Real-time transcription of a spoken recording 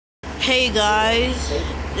Hey guys,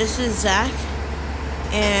 this is Zach,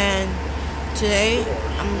 and today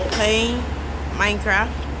I'm playing Minecraft.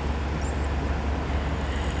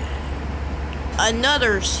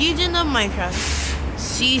 Another season of Minecraft,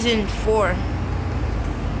 season 4. And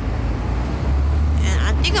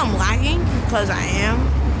I think I'm lagging because I am.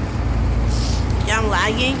 Yeah, I'm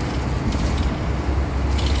lagging.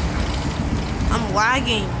 I'm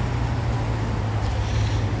lagging.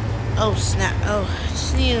 Oh snap, oh, I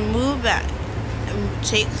just need to move back and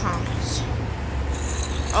take comments.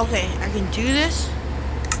 Okay, I can do this.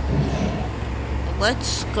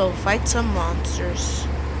 Let's go fight some monsters.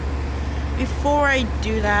 Before I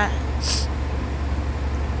do that,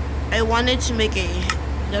 I wanted to make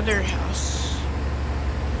another house.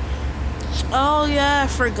 Oh yeah, I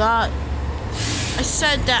forgot. I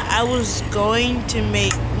said that I was going to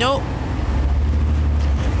make, nope.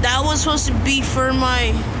 That was supposed to be for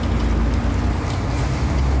my,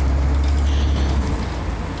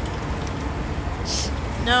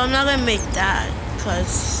 no, I'm not gonna make that,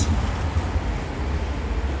 because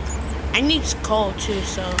I need coal too,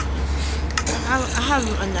 so I have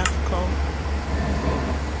enough coal.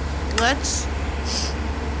 Let's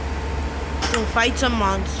go fight some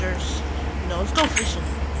monsters. No, let's go fishing.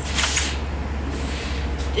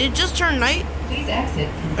 Did it just turn night? Please exit.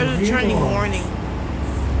 Or is it turning morning?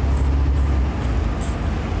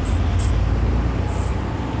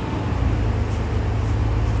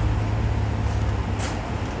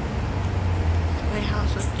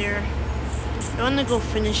 Up there. I want to go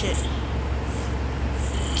finish it.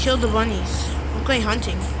 Kill the bunnies. I'm going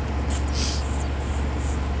hunting.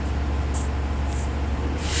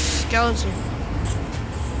 Skeleton.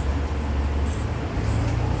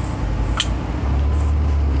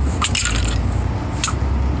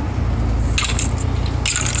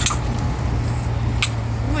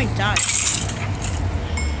 I might die.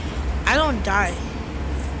 I don't die.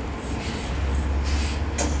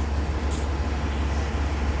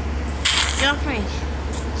 Get off me.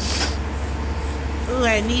 Ooh,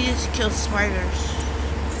 I needed to kill spiders.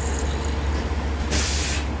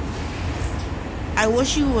 I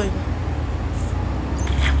wish you would.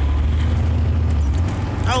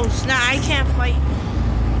 Oh snap, I can't fight.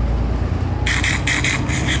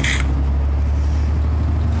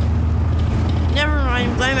 Never mind,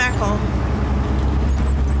 I'm going back home.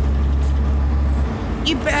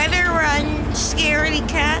 You better run, scaredy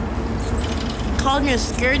cat. Called me a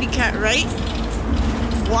scaredy cat, right?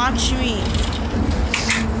 Watch me.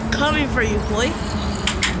 Coming for you, boy.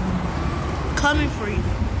 Coming for you.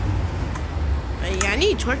 Yeah, I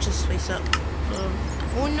need to torch this place up.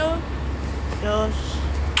 Uno, dos,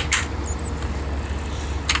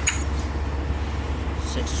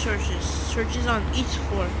 6 torches. Torches on each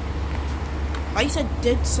floor. At least I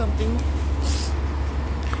did something.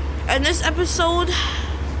 And this episode,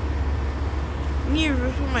 I need to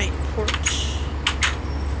roof my porch.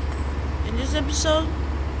 In this episode,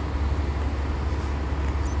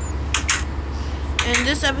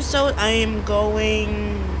 I am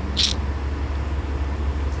going,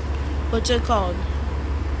 what's it called?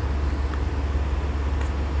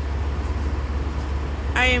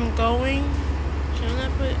 I am going, can I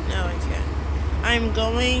put it? No, I can't. I'm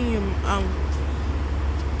going,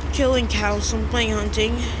 killing cows. I'm playing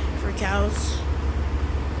hunting for cows.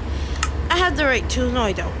 I have the right to, no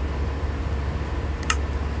I don't.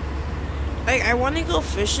 Like, I want to go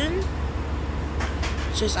fishing.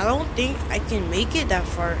 It's just, I don't think I can make it that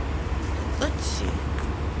far. Let's see.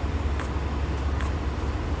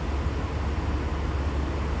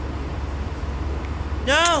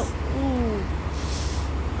 No! Ooh.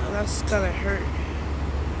 Oh, that's gotta hurt.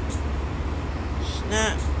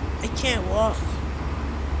 Snap. I can't walk.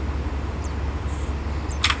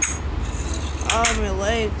 Oh, my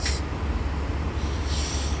legs.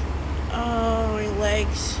 Oh, my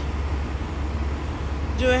legs.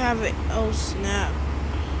 Do I have it? Oh snap.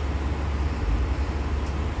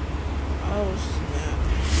 Oh snap.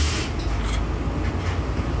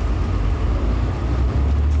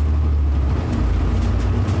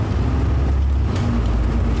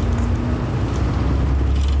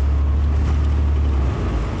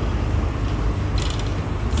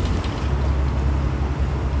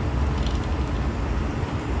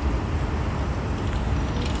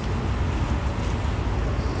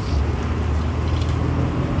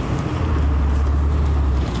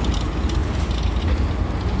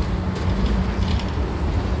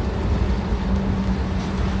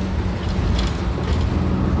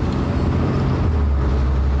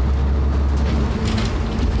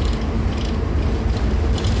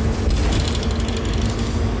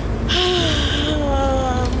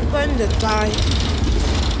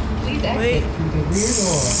 Wait. exit through the rear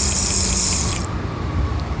door.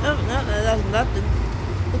 Oh, no, that's nothing.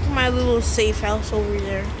 Look at my little safe house over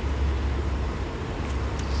there.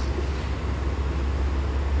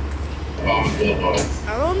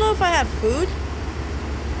 I don't know if I have food.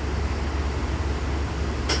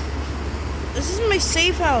 This is my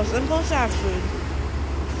safe house. I'm supposed to have food.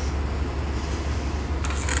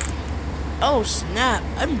 Oh snap,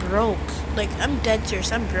 I'm broke. Like, I'm dead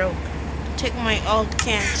serious, I'm broke. Take my old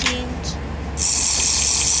canteens.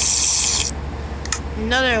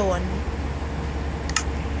 Another one.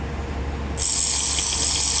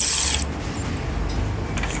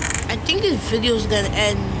 I think this video is gonna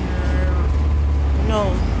end.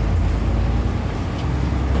 No.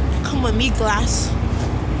 Come with me, Glass.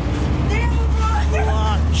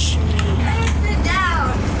 Watch me. Sit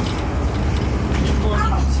down.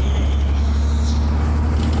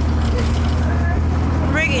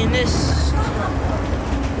 I'm bringing this.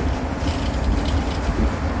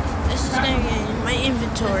 This is gonna be in my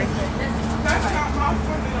inventory.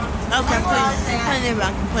 Okay, put it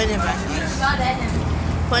back. Put it back.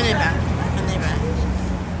 Put it back. Put it back.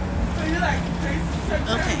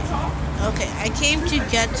 Okay. Okay, I came to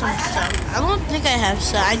get some stuff. I don't think I have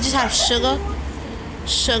stuff. I just have sugar.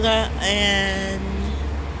 Sugar and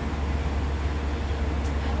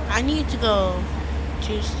I need to go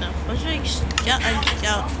do stuff. What should I get?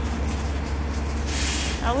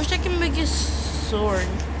 I wish I could make a sword.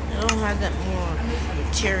 I don't have that more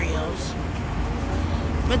materials.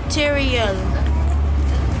 Material.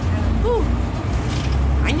 Whew.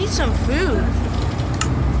 I need some food.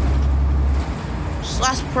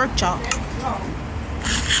 Last pork chop.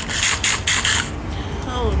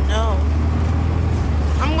 Oh no.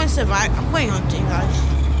 I'm gonna survive. I'm going hunting, guys.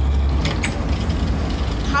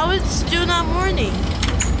 How is it still not morning?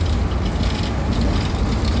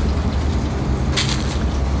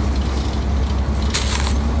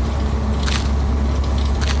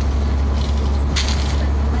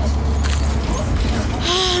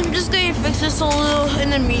 I'm just gonna fix this a little in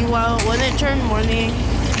the meanwhile. When it turns morning,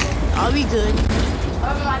 I'll be good.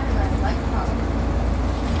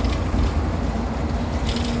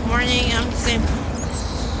 Morning, I'm saying.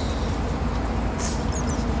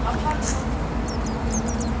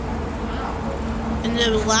 And the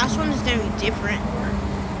last one is gonna be different.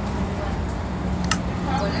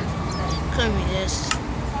 Could be this.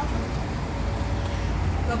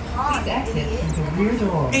 Please exit through the rear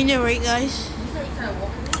door. Ain't it right, guys?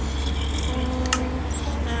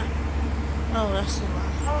 Oh, that's the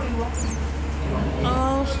last.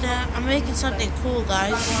 Oh snap! I'm making something cool,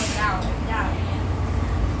 guys.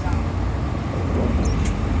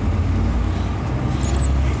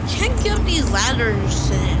 Can't get up these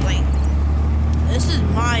ladders and like. This is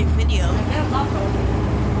my video.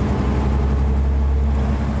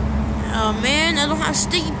 Oh man, I don't have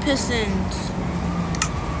sticky pistons.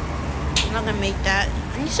 I'm not gonna make that.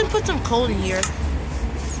 I need to put some coal in here.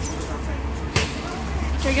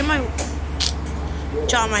 Can I get my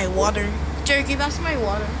my water? Jerry, give us my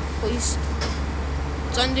water, please.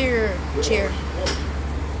 It's under your chair.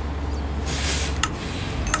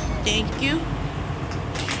 Thank you.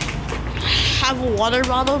 Have a water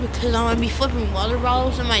bottle because I'm gonna be flipping water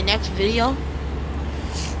bottles in my next video.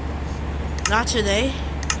 Not today,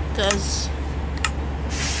 because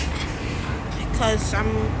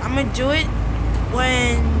I'm gonna do it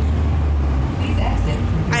when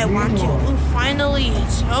I want to. Ooh, finally!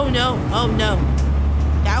 Oh no! Oh no!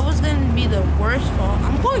 That was gonna be the worst fall.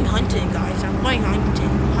 I'm going hunting, guys. I'm going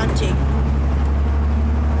hunting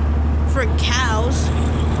for cows.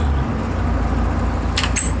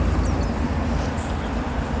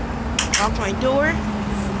 Lock my door.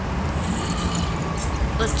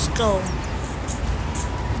 Let's go.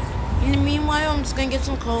 In the meanwhile, I'm just gonna get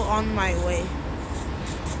some coal on my way.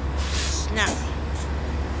 Snap.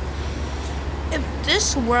 If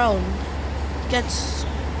this world gets...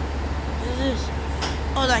 What is this?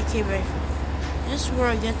 Oh, that came right from... This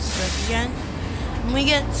world gets stuck again. And we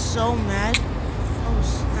get so mad. Oh,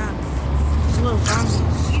 snap. These little zombies.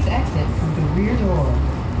 Please exit through the rear door.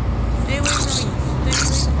 Stay away from me.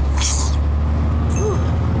 Stay away. Whew.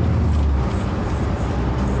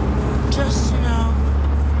 Just, you know.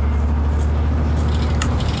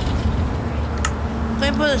 I'm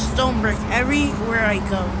gonna put a stone brick everywhere I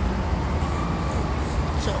go.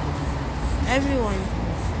 So, everyone.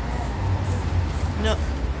 No,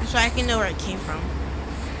 so I can know where it came from.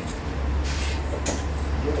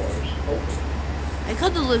 I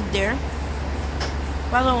could have lived there,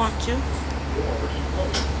 but I don't want to.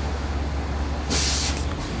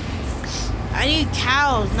 I need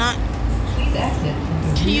cows, not Please exit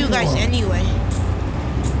through the to rear you guys door. anyway.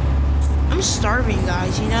 I'm starving,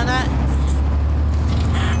 guys. You know that?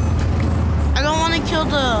 I don't want to kill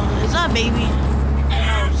the... Is that a baby?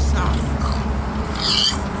 No, it's not.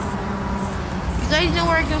 You guys know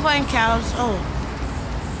where I can find cows? Oh.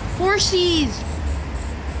 Horsies!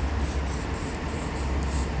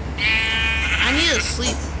 I need to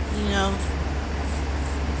sleep, you know.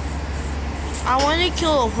 I want to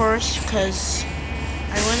kill a horse because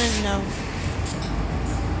I want to know.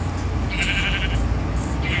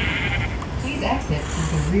 Please exit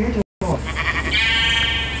through the rear door.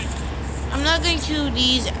 I'm not going to kill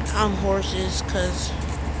these horses because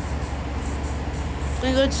I'm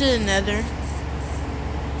going to go to the nether.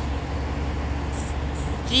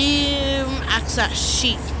 Axe that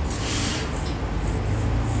sheep.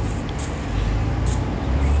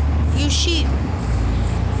 You sheep.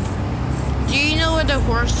 Do you know where the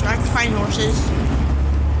horse, I can find horses?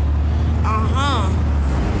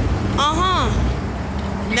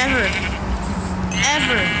 Never,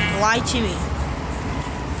 ever lie to me.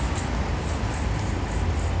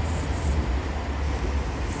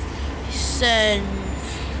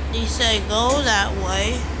 He said go that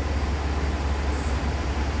way.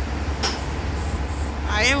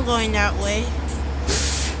 I am going that way.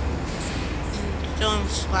 Stone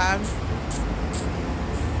slab.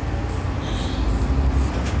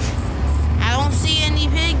 I don't see any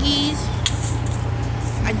piggies.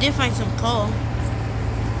 I did find some coal.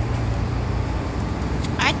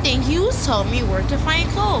 I think he was telling me where to find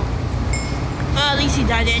coal. Well, at least he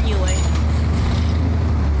died anyway.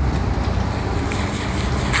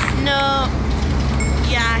 No.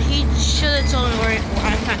 Yeah, he should have told me where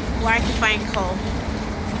I could find coal.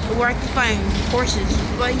 Where I could find horses,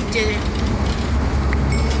 but he didn't.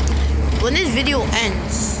 When this video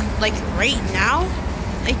ends, like right now,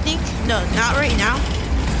 I think, no, not right now.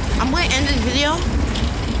 I'm going to end this video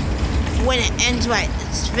when it ends by,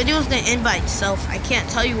 this video is going to end by itself. I can't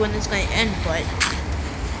tell you when it's going to end, but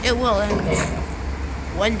it will end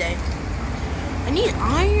one day. I need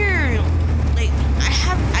iron. Like,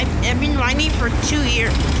 I've been mining for 2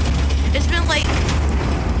 years. It's been like,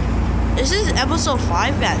 this is episode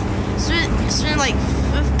 5, guys. It's been like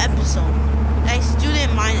 5th episode. I still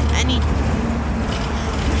didn't mine any.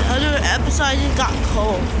 The other episode I just got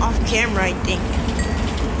coal off camera, I think.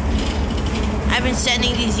 I've been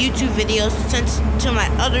sending these YouTube videos to my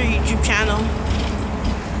other YouTube channel.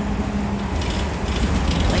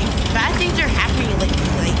 Like, bad things are happening lately.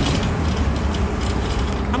 Like,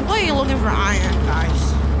 I'm going looking for iron,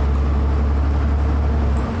 guys.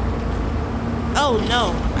 Oh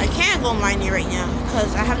no, I can't go mining right now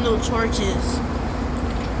because I have no torches.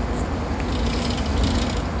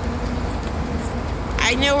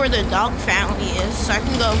 I know where the dog family is, so I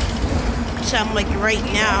can go to them like right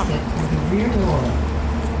now.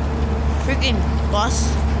 Freaking bus.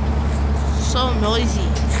 So noisy.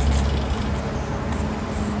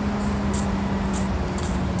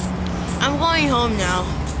 I'm going home now.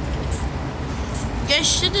 You guys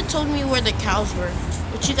should have told me where the cows were,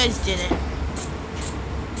 but you guys didn't.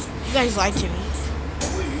 You guys lied to me.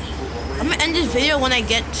 I'm gonna end this video when I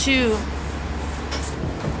get to...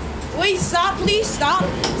 Wait, stop, please, stop.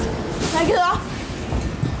 Can I get off?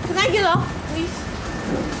 Can I get off, please?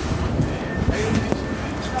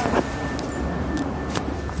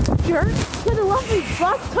 Jerk, get a lovely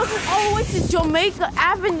bus took me all the way to Jamaica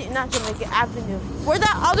Avenue. Not Jamaica Avenue. Where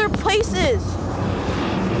that other place is.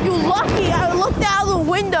 You lucky, I looked out the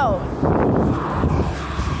window.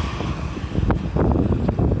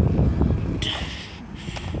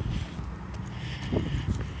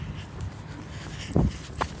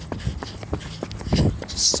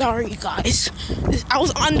 Sorry, guys. I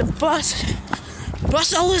was on the bus.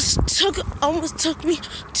 Bus almost took me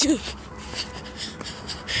to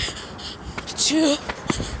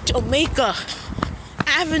Jamaica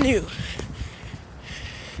Avenue.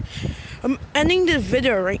 I'm ending the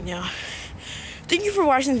video right now. Thank you for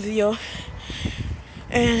watching the video,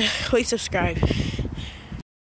 and please subscribe.